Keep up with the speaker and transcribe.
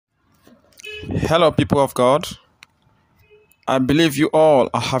Hello, people of God. I believe you all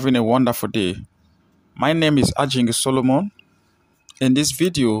are having a wonderful day. My name is Ajinge Solomon. In this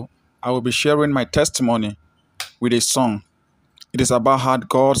video, I will be sharing my testimony with a song. It is about how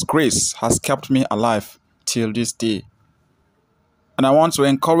God's grace has kept me alive till this day. And I want to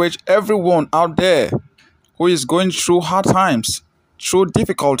encourage everyone out there who is going through hard times, through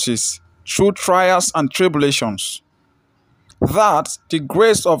difficulties, through trials and tribulations, that the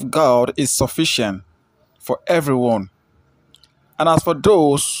grace of God is sufficient for everyone. And as for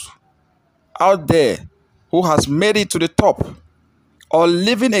those out there who has made it to the top or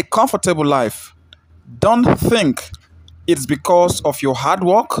living a comfortable life, don't think it's because of your hard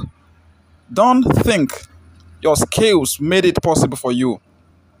work. Don't think your skills made it possible for you.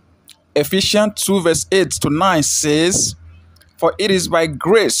 Ephesians 2 verse 8 to 9 says, "For it is by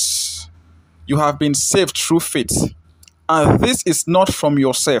grace you have been saved through faith, and this is not from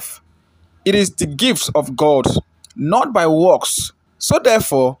yourself. It is the gift of God, not by works. So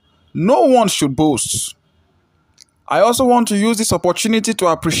therefore, no one should boast." I also want to use this opportunity to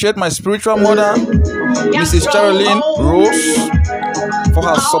appreciate my spiritual mother, Mrs. Geraldine Rose, for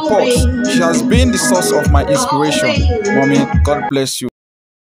her support. She has been the source of my inspiration. Mommy, God bless you.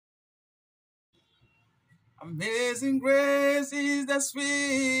 Amazing grace is the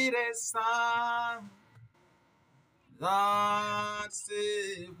sweetest sound that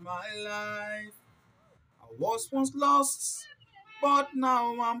saved my life. I was once lost, but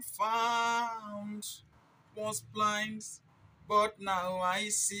now I'm found. Was blind, but now I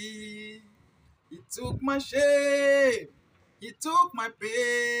see. He took my shame, he took my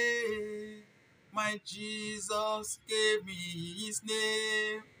pain. My Jesus gave me his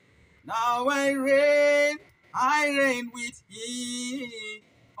name. Now I reign with him.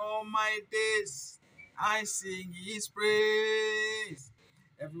 All my days I sing his praise.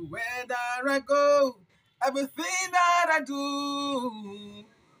 Everywhere that I go, everything that I do,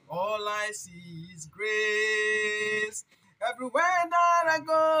 all I see is grace. Everywhere that I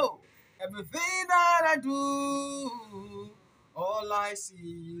go, everything that I do, all I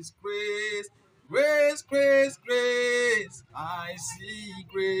see is grace. Grace, grace, grace, I see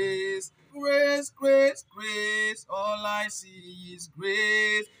grace. Grace, grace, grace, all I see is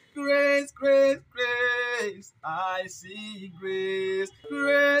grace. Grace, grace, grace, I see grace.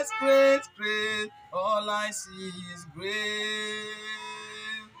 Grace, grace, grace, all I see is grace.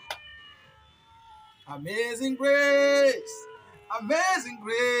 Amazing grace, amazing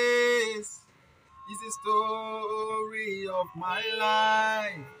grace is the story of my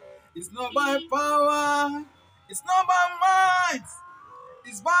life. It's not by power, it's not by might,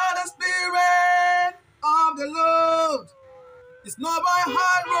 it's by the Spirit of the Lord. It's not by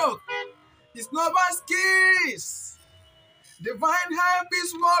hard work, it's not by skills. Divine help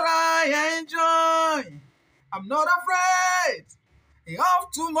is what I enjoy. I'm not afraid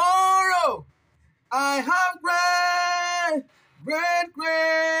of tomorrow. I have great, great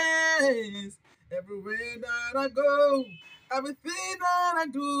grace. Everywhere that I go, everything that I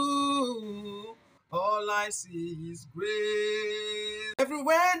do, all I see is grace.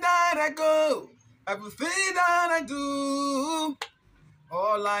 Everywhere that I go, everything that I do,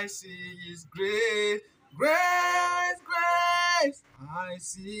 all I see is grace. Grace, grace, I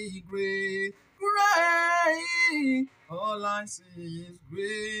see grace. Grace, all I see is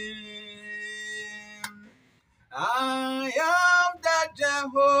grace. I am that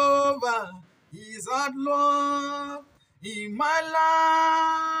Jehovah is at work in my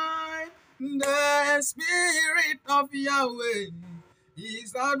life. The Spirit of Yahweh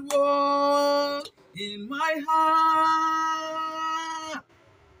is at work in my heart.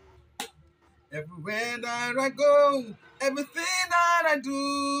 Everywhere that I go, everything that I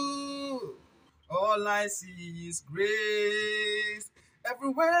do, all I see is grace.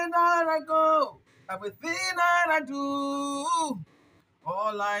 Everywhere that I go, everything that I do,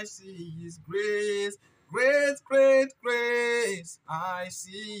 all I see is grace. Grace, grace, grace, I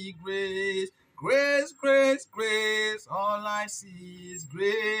see grace. Grace, grace, grace, all I see is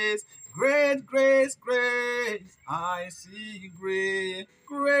grace. Great grace, grace, I see grace.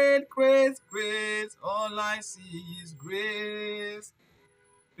 Great grace, grace, all I see is grace.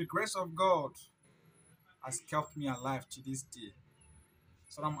 The grace of God has kept me alive to this day.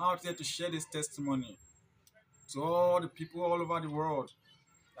 So I'm out here to share this testimony to all the people all over the world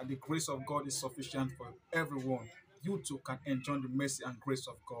that the grace of God is sufficient for everyone. You too can enjoy the mercy and grace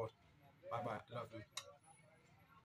of God. Bye-bye. Love you.